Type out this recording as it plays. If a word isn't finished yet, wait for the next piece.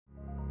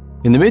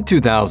In the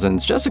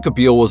mid-2000s, Jessica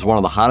Biel was one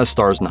of the hottest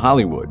stars in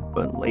Hollywood,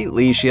 but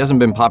lately she hasn't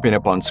been popping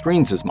up on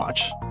screens as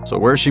much. So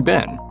where's she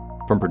been?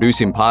 From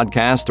producing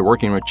podcasts to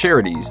working with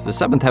charities, the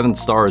Seventh Heaven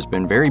star has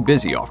been very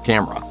busy off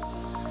camera.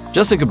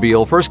 Jessica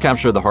Biel first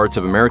captured the hearts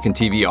of American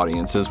TV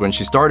audiences when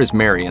she starred as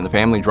Mary in the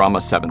family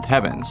drama Seventh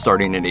Heaven,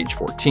 starting at age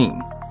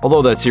 14.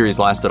 Although that series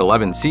lasted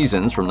 11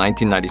 seasons from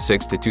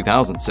 1996 to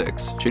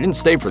 2006, she didn't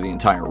stay for the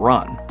entire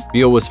run.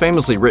 Biel was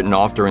famously written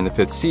off during the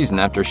 5th season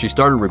after she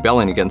started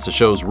rebelling against the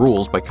show's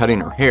rules by cutting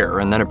her hair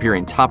and then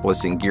appearing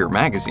topless in Gear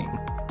magazine.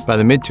 By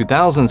the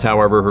mid-2000s,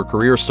 however, her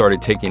career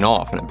started taking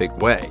off in a big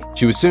way.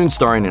 She was soon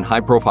starring in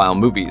high-profile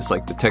movies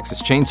like The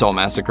Texas Chainsaw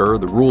Massacre,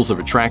 The Rules of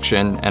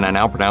Attraction, and I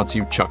Now Pronounce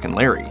You Chuck and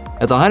Larry.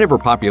 At the height of her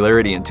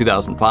popularity in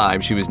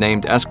 2005, she was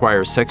named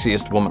Esquire's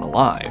Sexiest Woman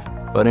Alive.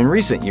 But in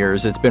recent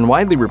years, it's been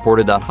widely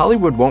reported that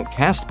Hollywood won't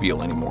cast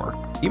Biel anymore.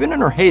 Even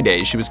in her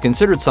heyday, she was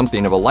considered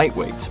something of a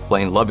lightweight,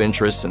 playing love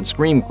interests and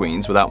scream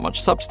queens without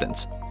much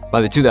substance.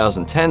 By the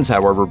 2010s,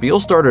 however, Biel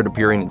started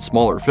appearing in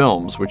smaller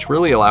films, which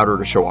really allowed her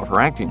to show off her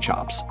acting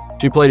chops.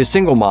 She played a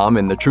single mom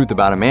in The Truth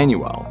About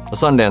Emmanuel, a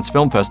Sundance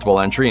Film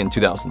Festival entry in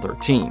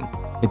 2013.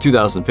 In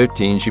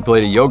 2015, she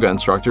played a yoga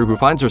instructor who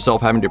finds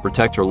herself having to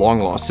protect her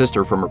long-lost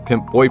sister from her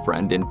pimp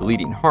boyfriend in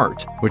Bleeding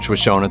Heart, which was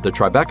shown at the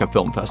Tribeca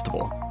Film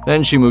Festival.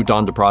 Then she moved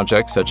on to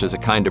projects such as A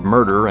Kind of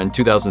Murder and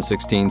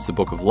 2016's The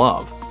Book of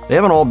Love. They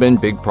haven't all been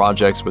big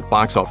projects with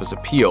box office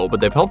appeal, but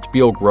they've helped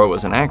Biel grow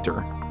as an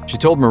actor. She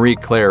told Marie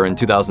Claire in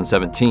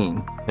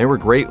 2017, "They were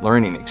great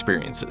learning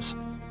experiences."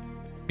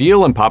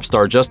 Biel and pop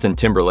star Justin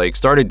Timberlake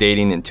started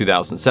dating in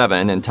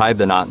 2007 and tied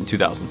the knot in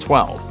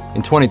 2012.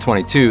 In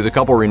 2022, the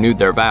couple renewed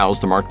their vows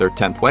to mark their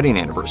 10th wedding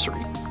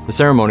anniversary. The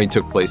ceremony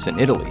took place in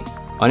Italy.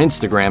 On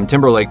Instagram,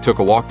 Timberlake took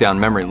a walk down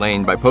memory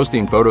lane by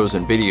posting photos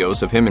and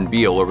videos of him and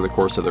Biel over the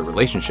course of their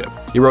relationship.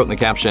 He wrote in the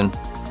caption,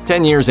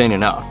 "10 years ain't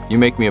enough. You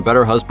make me a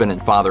better husband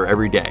and father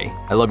every day.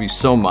 I love you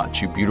so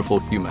much, you beautiful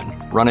human.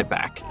 Run it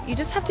back." You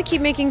just have to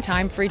keep making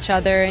time for each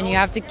other, and you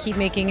have to keep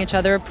making each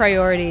other a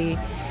priority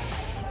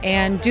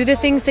and do the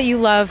things that you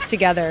love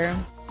together.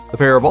 The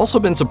pair have also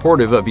been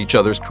supportive of each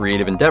other's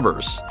creative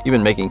endeavors,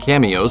 even making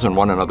cameos in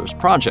one another's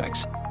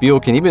projects. Biel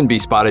can even be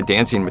spotted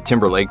dancing with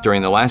Timberlake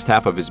during the last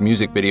half of his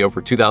music video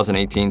for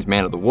 2018's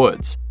Man of the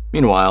Woods.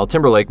 Meanwhile,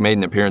 Timberlake made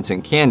an appearance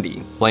in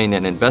Candy, playing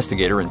an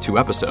investigator in 2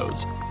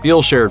 episodes.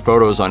 Biel shared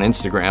photos on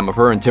Instagram of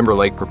her and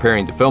Timberlake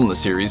preparing to film the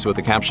series with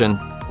the caption,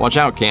 "Watch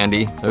out,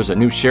 Candy, there's a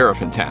new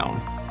sheriff in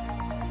town."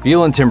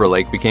 Biel and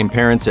Timberlake became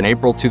parents in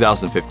April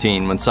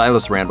 2015 when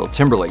Silas Randall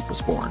Timberlake was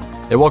born.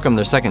 They welcomed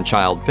their second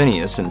child,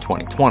 Phineas, in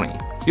 2020.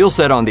 Biel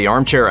said on the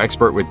Armchair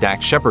Expert with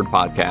Dax Shepard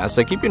podcast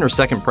that keeping her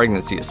second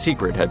pregnancy a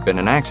secret had been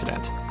an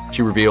accident.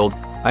 She revealed,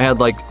 "I had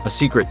like a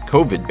secret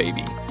COVID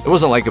baby. It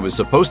wasn't like it was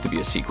supposed to be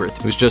a secret.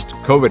 It was just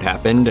COVID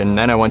happened, and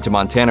then I went to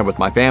Montana with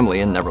my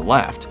family and never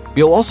left."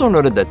 Biel also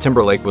noted that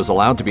Timberlake was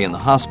allowed to be in the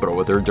hospital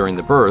with her during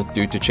the birth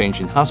due to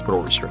changing hospital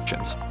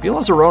restrictions. Biel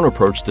has her own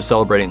approach to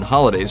celebrating the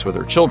holidays with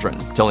her children,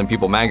 telling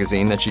People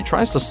magazine that she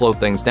tries to slow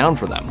things down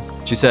for them.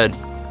 She said,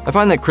 "I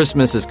find that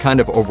Christmas is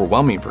kind of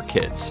overwhelming for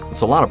kids.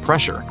 It's a lot of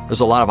pressure. There's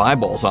a lot of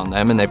eyeballs on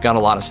them and they've got a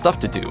lot of stuff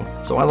to do,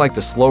 so I like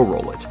to slow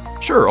roll it.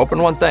 Sure,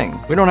 open one thing.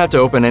 We don't have to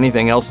open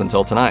anything else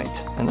until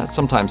tonight, and that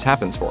sometimes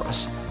happens for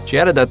us." She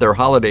added that their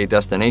holiday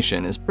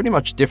destination is pretty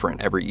much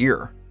different every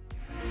year.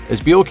 As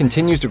Biel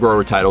continues to grow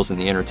her titles in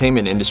the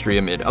entertainment industry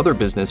amid other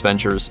business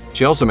ventures,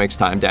 she also makes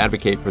time to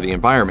advocate for the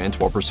environment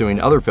while pursuing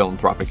other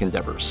philanthropic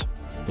endeavors.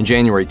 In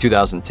January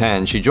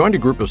 2010, she joined a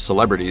group of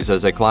celebrities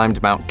as they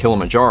climbed Mount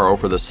Kilimanjaro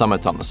for the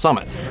Summit on the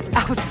Summit.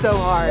 That was so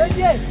hard.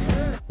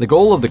 The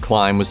goal of the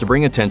climb was to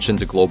bring attention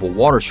to global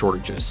water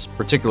shortages,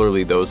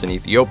 particularly those in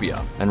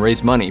Ethiopia, and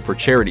raise money for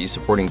charities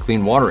supporting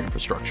clean water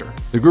infrastructure.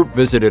 The group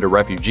visited a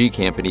refugee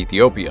camp in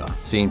Ethiopia,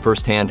 seeing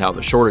firsthand how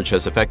the shortage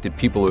has affected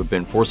people who have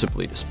been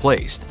forcibly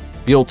displaced.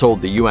 Biel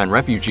told the UN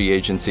Refugee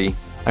Agency,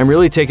 "I'm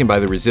really taken by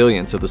the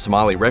resilience of the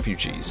Somali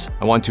refugees.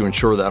 I want to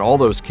ensure that all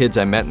those kids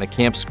I met in the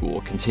camp school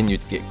continue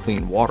to get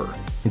clean water."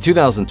 In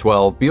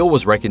 2012, Biel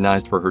was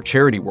recognized for her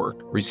charity work,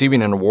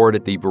 receiving an award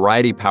at the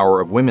Variety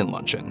Power of Women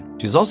luncheon.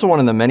 She's also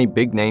one of the many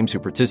big names who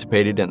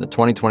participated in the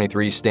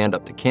 2023 Stand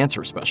Up to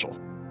Cancer special.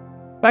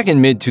 Back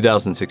in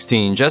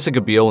mid-2016,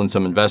 Jessica Biel and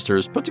some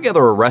investors put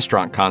together a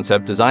restaurant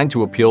concept designed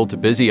to appeal to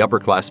busy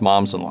upper-class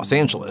moms in Los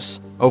Angeles.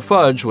 Oh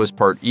Fudge was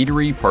part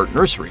eatery, part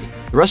nursery.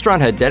 The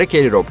restaurant had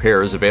dedicated au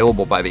pairs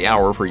available by the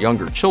hour for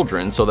younger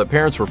children so that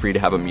parents were free to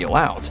have a meal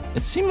out.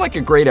 It seemed like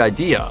a great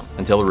idea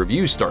until the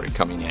reviews started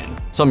coming in.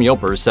 Some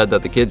Yelpers said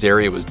that the kids'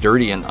 area was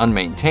dirty and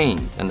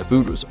unmaintained, and the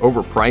food was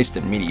overpriced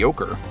and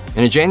mediocre.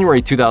 In a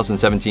January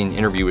 2017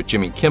 interview with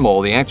Jimmy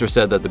Kimmel, the actor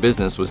said that the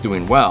business was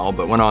doing well,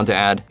 but went on to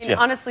add,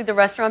 "Honestly, the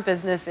restaurant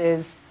business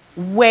is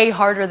way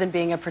harder than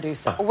being a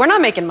producer. We're not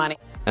making money."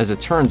 As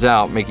it turns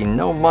out, making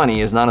no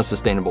money is not a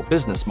sustainable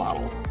business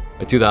model.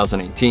 By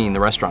 2018, the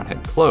restaurant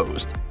had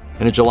closed.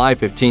 In a July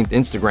 15th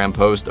Instagram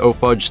post, Oh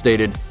Fudge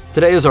stated,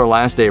 "Today is our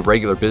last day of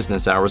regular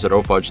business hours at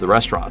Oh Fudge the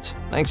restaurant.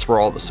 Thanks for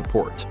all the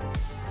support."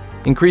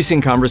 increasing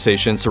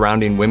conversation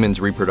surrounding women's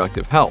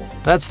reproductive health.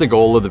 That's the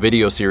goal of the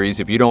video series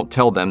If You Don't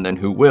Tell Them, Then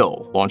Who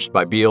Will, launched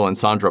by Biel and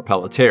Sandra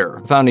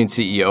Pelletier, founding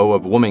CEO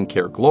of Woman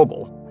Care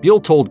Global. Biel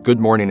told Good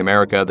Morning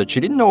America that she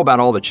didn't know about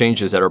all the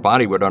changes that her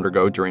body would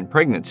undergo during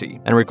pregnancy,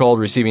 and recalled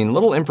receiving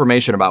little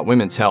information about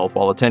women's health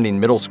while attending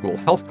middle school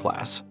health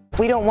class.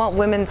 We don't want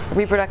women's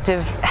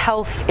reproductive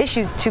health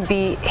issues to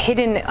be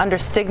hidden under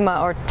stigma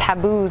or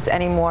taboos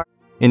anymore.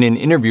 In an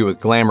interview with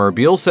Glamour,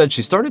 Biel said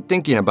she started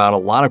thinking about a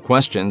lot of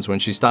questions when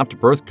she stopped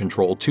birth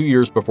control 2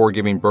 years before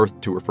giving birth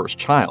to her first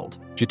child.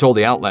 She told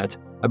the outlet,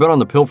 "I've been on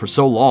the pill for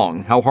so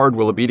long, how hard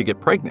will it be to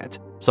get pregnant?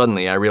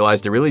 Suddenly, I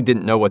realized I really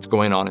didn't know what's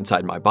going on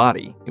inside my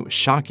body. It was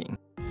shocking."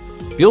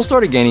 Biel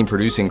started gaining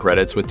producing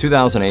credits with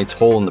 2008's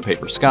Hole in the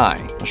Paper Sky,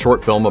 a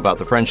short film about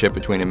the friendship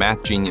between a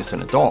math genius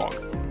and a dog.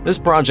 This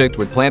project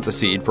would plant the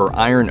seed for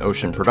Iron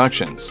Ocean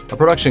Productions, a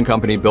production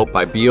company built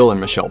by Biel and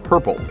Michelle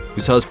Purple,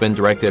 whose husband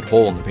directed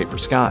Hole in the Paper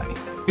Sky.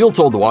 Biel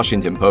told the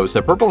Washington Post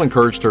that Purple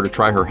encouraged her to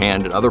try her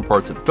hand at other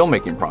parts of the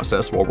filmmaking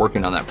process while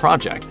working on that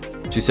project.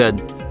 She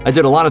said, "I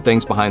did a lot of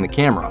things behind the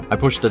camera. I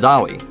pushed a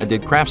dolly. I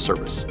did craft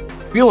service."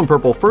 Biel and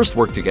Purple first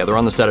worked together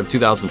on the set of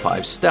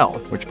 2005's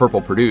Stealth, which Purple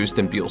produced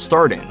and Biel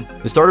starred in.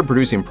 They started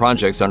producing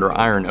projects under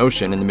Iron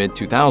Ocean in the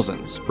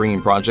mid-2000s,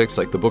 bringing projects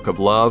like The Book of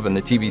Love and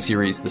the TV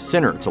series The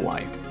Sinner to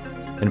life.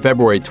 In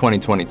February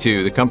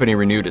 2022, the company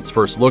renewed its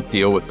first look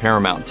deal with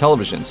Paramount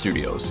Television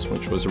Studios,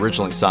 which was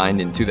originally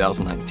signed in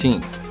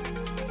 2019.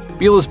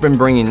 Biel has been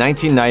bringing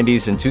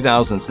 1990s and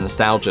 2000s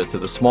nostalgia to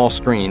the small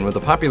screen with the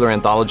popular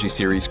anthology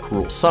series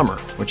Cruel Summer,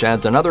 which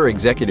adds another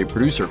executive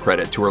producer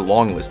credit to her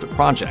long list of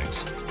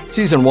projects.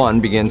 Season 1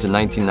 begins in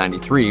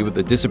 1993 with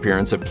the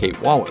disappearance of Kate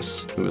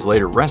Wallace, who was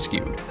later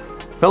rescued.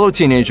 Fellow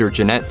teenager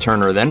Jeanette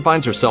Turner then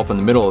finds herself in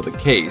the middle of the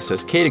case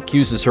as Kate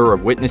accuses her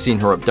of witnessing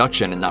her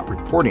abduction and not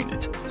reporting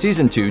it.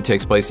 Season 2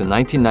 takes place in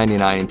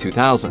 1999 and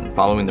 2000,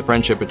 following the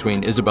friendship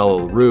between Isabella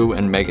LaRue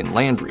and Megan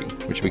Landry,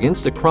 which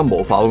begins to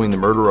crumble following the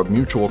murder of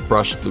mutual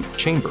crush Luke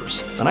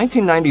Chambers. The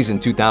 1990s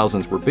and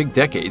 2000s were big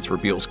decades for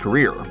Biel's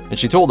career, and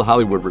she told The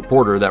Hollywood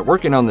Reporter that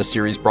working on this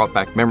series brought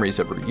back memories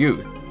of her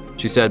youth.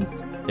 She said,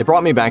 "It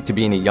brought me back to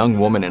being a young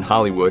woman in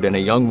Hollywood and a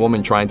young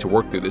woman trying to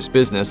work through this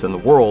business and the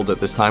world at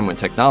this time when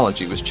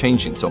technology was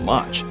changing so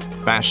much.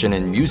 Fashion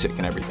and music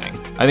and everything.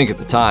 I think at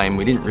the time,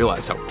 we didn't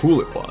realize how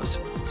cool it was."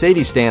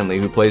 Sadie Stanley,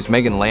 who plays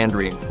Megan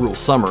Landry in Cruel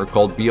Summer,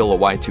 called Biel a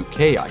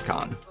Y2K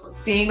icon.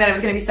 Seeing that it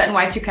was going to be set in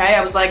Y2K,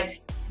 I was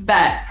like,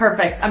 bet,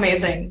 perfect,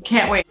 amazing,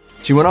 can't wait.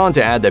 She went on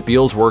to add that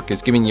Biel's work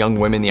is giving young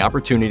women the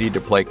opportunity to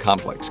play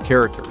complex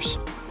characters.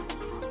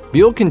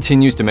 Biel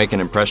continues to make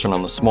an impression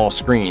on the small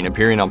screen,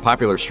 appearing on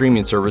popular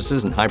streaming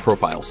services and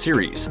high-profile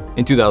series.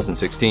 In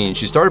 2016,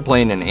 she started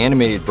playing an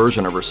animated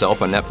version of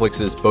herself on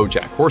Netflix's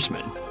BoJack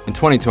Horseman. In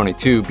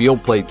 2022, Biel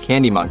played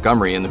Candy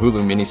Montgomery in the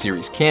Hulu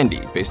miniseries Candy,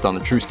 based on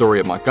the true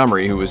story of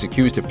Montgomery, who was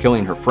accused of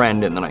killing her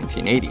friend in the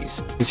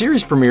 1980s. The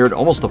series premiered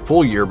almost a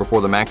full year before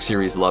the Max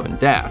series Love and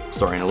Death,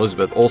 starring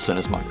Elizabeth Olsen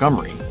as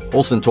Montgomery.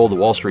 Olsen told the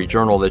Wall Street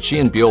Journal that she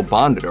and Biel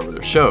bonded over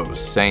their shows,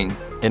 saying,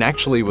 "It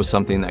actually was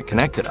something that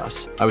connected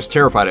us. I was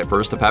terrified at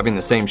first of having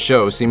the same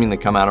show seemingly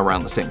come out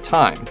around the same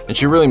time, and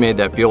she really made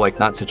that feel like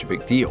not such a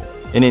big deal."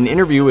 In an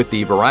interview with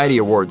the Variety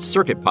Awards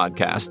Circuit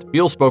podcast,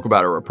 Biel spoke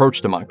about her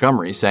approach to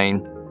Montgomery,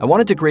 saying, "I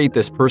wanted to create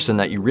this person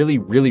that you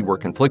really were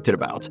conflicted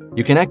about.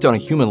 You connect on a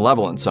human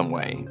level in some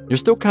way. You're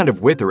still kind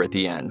of with her at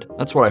the end.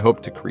 That's what I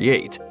hope to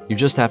create. You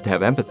just have to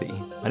have empathy.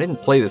 I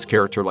didn't play this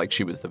character like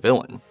she was the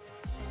villain."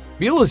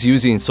 Biel is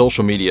using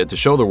social media to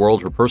show the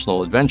world her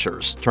personal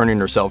adventures, turning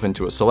herself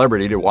into a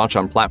celebrity to watch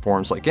on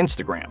platforms like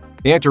Instagram.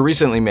 The actor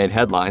recently made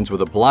headlines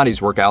with a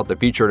Pilates workout that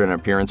featured an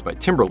appearance by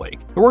Timberlake.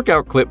 The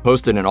workout clip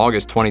posted in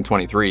August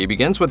 2023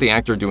 begins with the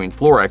actor doing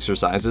floor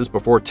exercises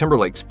before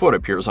Timberlake's foot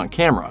appears on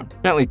camera,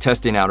 gently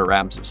testing out her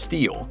abs of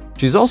steel.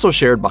 She's also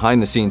shared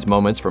behind-the-scenes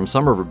moments from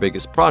some of her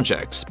biggest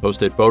projects,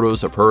 posted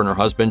photos of her and her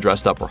husband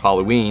dressed up for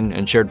Halloween,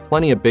 and shared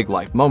plenty of big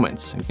life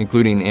moments,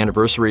 including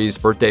anniversaries,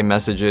 birthday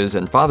messages,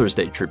 and Father's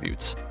Day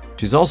tributes.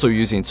 She's also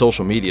using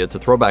social media to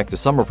throw back to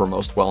some of her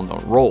most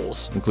well-known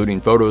roles,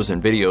 including photos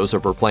and videos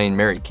of her playing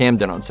Mary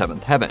Camden on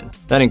Seventh Heaven.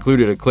 That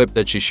included a clip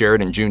that she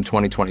shared in June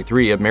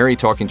 2023 of Mary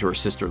talking to her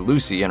sister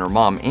Lucy and her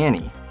mom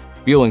Annie.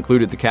 Biel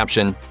included the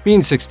caption,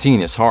 "Being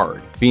 16 is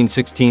hard. Being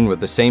 16 with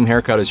the same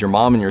haircut as your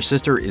mom and your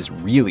sister is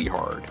really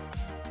hard."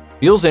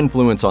 Biel's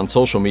influence on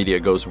social media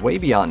goes way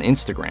beyond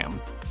Instagram.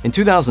 In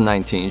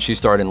 2019, she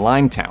starred in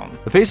Limetown.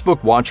 The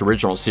Facebook Watch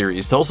original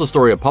series tells the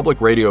story of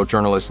public radio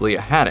journalist Leah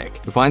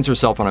Haddock, who finds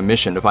herself on a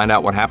mission to find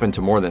out what happened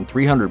to more than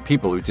 300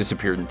 people who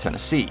disappeared in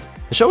Tennessee.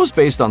 The show is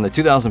based on the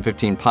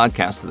 2015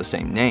 podcast of the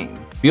same name.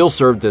 Biel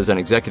served as an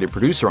executive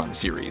producer on the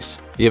series.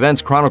 The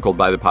events chronicled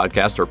by the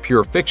podcast are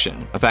pure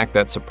fiction, a fact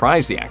that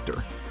surprised the actor.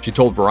 She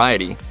told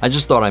Variety, "I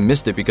just thought I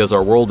missed it because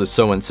our world is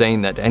so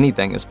insane that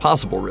anything is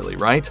possible really,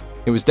 right?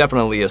 It was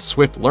definitely a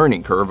swift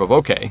learning curve of,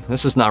 okay,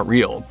 this is not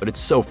real, but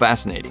it's so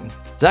fascinating.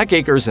 Zach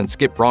Akers and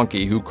Skip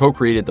Bronke, who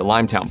co-created the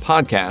Limetown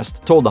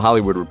podcast, told The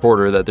Hollywood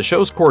Reporter that the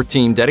show's core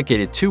team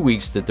dedicated 2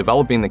 weeks to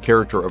developing the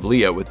character of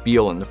Leah with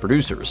Biel and the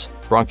producers.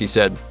 Bronke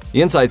said,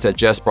 "The insights that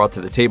Jess brought to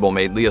the table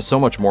made Leah so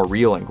much more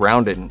real and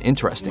grounded and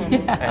interesting."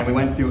 And we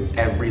went through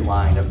every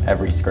line of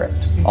every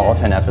script, all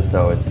 10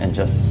 episodes, and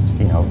just,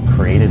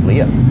 created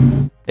Leah.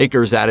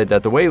 Akers added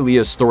that the way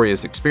Leah's story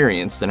is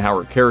experienced and how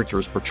her character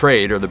is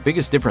portrayed are the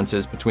biggest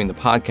differences between the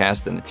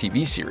podcast and the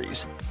TV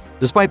series.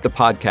 Despite the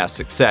podcast's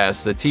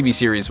success, the TV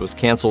series was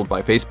canceled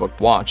by Facebook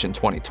Watch in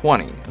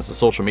 2020 as the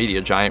social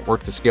media giant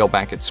worked to scale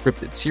back its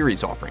scripted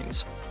series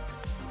offerings.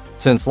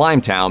 Since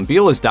Limetown,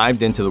 Biel has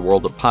dived into the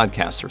world of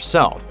podcasts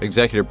herself,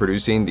 executive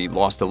producing The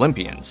Lost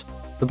Olympians.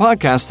 The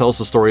podcast tells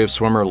the story of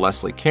swimmer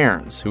Leslie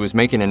Cairns, who was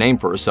making a name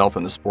for herself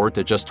in the sport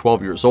at just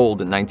 12 years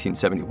old in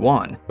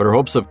 1971, but her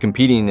hopes of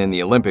competing in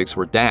the Olympics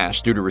were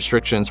dashed due to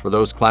restrictions for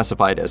those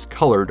classified as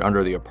colored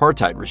under the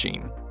apartheid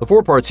regime. The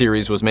 4-part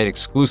series was made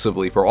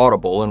exclusively for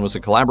Audible and was a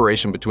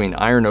collaboration between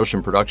Iron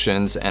Ocean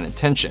Productions and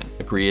Attention,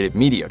 a creative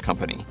media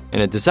company.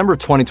 In a December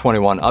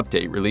 2021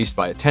 update released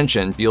by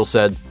Attention, Biel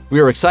said, "We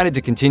are excited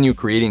to continue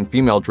creating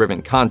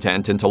female-driven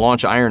content and to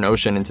launch Iron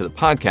Ocean into the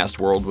podcast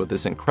world with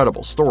this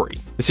incredible story."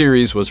 The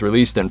series was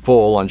released in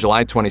full on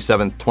July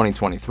 27,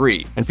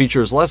 2023, and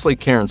features Leslie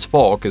Cairns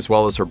Falk as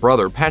well as her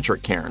brother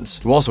Patrick Cairns,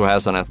 who also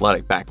has an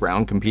athletic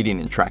background competing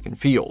in track and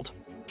field.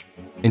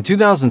 In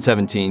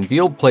 2017,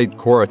 Biel played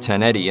Cora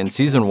Tanetti in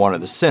Season 1 of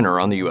The Sinner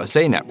on the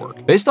USA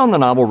Network. Based on the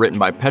novel written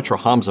by Petra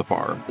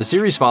Hamzafar, the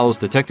series follows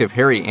Detective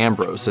Harry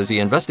Ambrose as he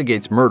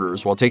investigates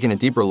murders while taking a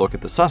deeper look at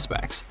the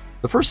suspects.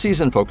 The first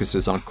season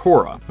focuses on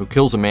Cora, who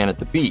kills a man at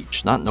the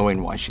beach, not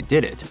knowing why she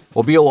did it.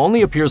 While Biel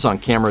only appears on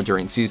camera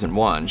during Season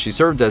 1, she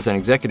served as an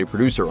executive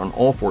producer on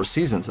all 4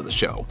 seasons of the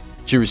show.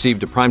 She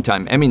received a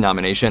Primetime Emmy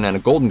nomination and a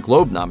Golden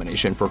Globe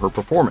nomination for her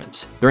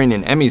performance. During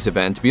an Emmys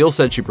event, Biel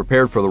said she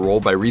prepared for the role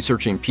by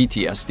researching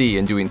PTSD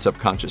and doing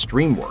subconscious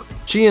dream work.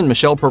 She and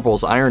Michelle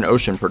Purple's Iron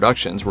Ocean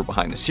Productions were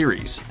behind the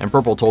series, and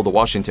Purple told the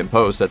Washington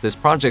Post that this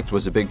project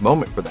was a big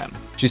moment for them.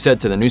 She said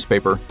to the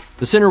newspaper,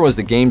 "The Sinner was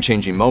the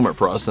game-changing moment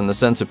for us in the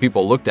sense of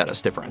people looked at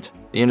us different.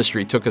 The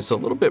industry took us a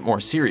little bit more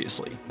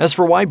seriously." As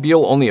for why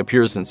Biel only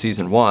appears in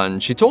Season 1,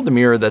 she told the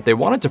Mirror that they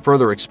wanted to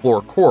further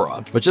explore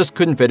Cora, but just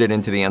couldn't fit it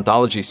into the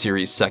anthology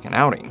series' second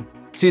outing.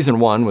 Season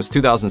 1 was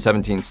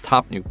 2017's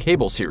top new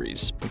cable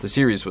series, but the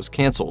series was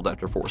canceled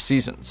after 4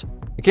 seasons.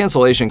 The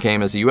cancellation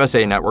came as the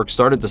USA Network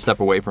started to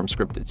step away from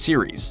scripted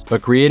series,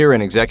 but creator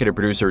and executive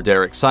producer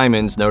Derek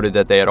Simons noted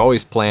that they had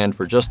always planned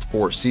for just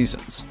 4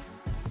 seasons.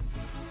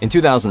 In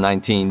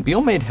 2019,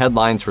 Biel made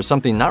headlines for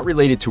something not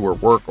related to her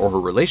work or her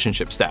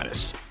relationship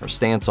status, her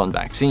stance on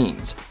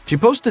vaccines. She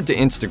posted to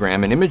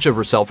Instagram an image of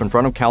herself in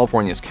front of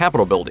California's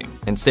Capitol building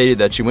and stated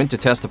that she went to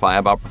testify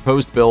about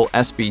proposed Bill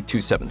SB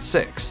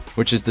 276,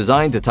 which is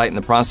designed to tighten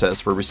the process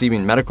for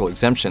receiving medical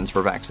exemptions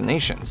for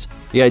vaccinations.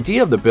 The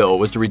idea of the bill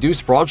was to reduce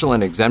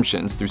fraudulent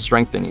exemptions through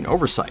strengthening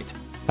oversight.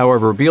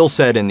 However, Biel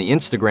said in the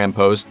Instagram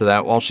post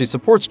that while she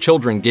supports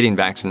children getting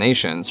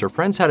vaccinations, her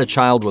friends had a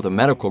child with a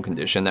medical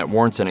condition that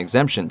warrants an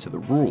exemption to the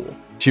rule.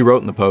 She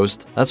wrote in the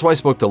post, "That's why I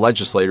spoke to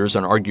legislators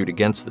and argued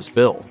against this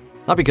bill.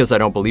 Not because I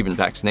don't believe in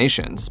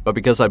vaccinations, but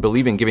because I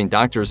believe in giving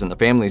doctors and the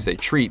families they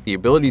treat the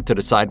ability to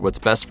decide what's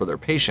best for their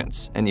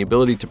patients and the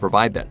ability to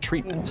provide that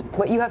treatment."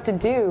 What you have to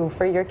do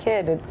for your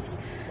kid, it's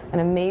an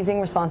amazing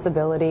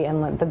responsibility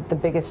and the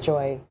biggest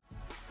joy.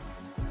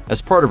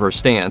 As part of her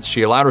stance,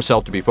 she allowed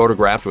herself to be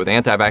photographed with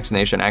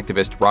anti-vaccination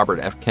activist Robert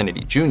F.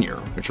 Kennedy Jr.,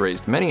 which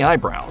raised many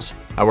eyebrows.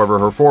 However,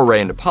 her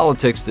foray into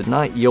politics did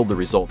not yield the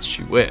results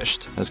she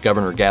wished, as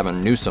Governor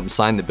Gavin Newsom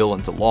signed the bill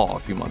into law a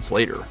few months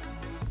later.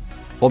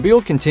 While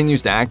Biel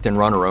continues to act and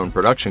run her own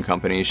production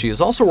company, she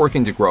is also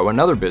working to grow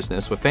another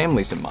business with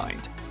families in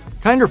mind.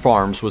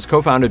 KinderFarms was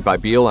co-founded by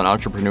Biel and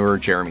entrepreneur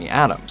Jeremy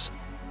Adams.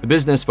 The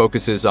business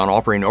focuses on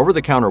offering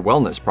over-the-counter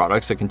wellness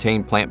products that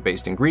contain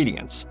plant-based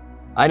ingredients.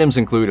 Items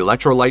include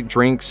electrolyte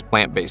drinks,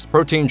 plant-based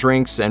protein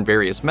drinks, and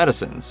various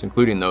medicines,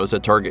 including those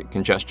that target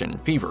congestion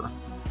and fever.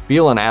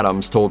 Biel and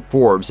Adams told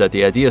Forbes that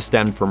the idea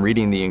stemmed from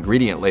reading the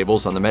ingredient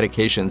labels on the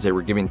medications they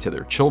were giving to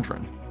their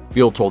children.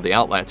 Biel told the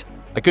outlet,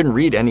 "I couldn't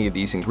read any of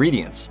these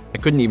ingredients. I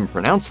couldn't even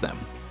pronounce them."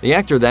 The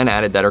actor then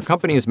added that her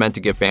company is meant to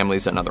give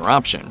families another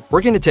option,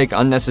 working to take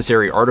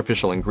unnecessary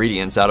artificial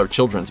ingredients out of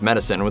children's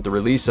medicine with the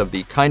release of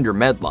the Kinder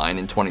Med line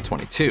in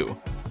 2022.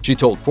 She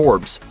told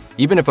Forbes,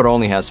 "Even if it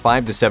only has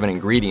 5 to 7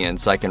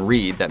 ingredients I can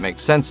read that make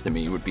sense to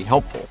me would be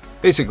helpful.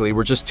 Basically,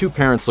 we're just 2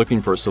 parents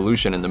looking for a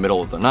solution in the middle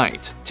of the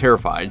night,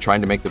 terrified, trying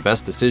to make the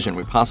best decision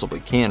we possibly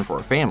can for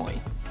our family."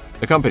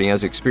 The company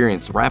has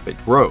experienced rapid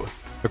growth.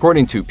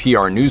 According to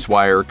PR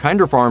Newswire,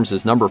 KinderFarms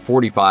is number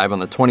 45 on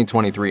the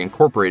 2023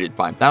 Incorporated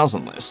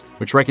 5000 list,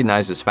 which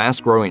recognizes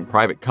fast-growing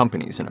private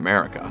companies in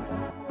America.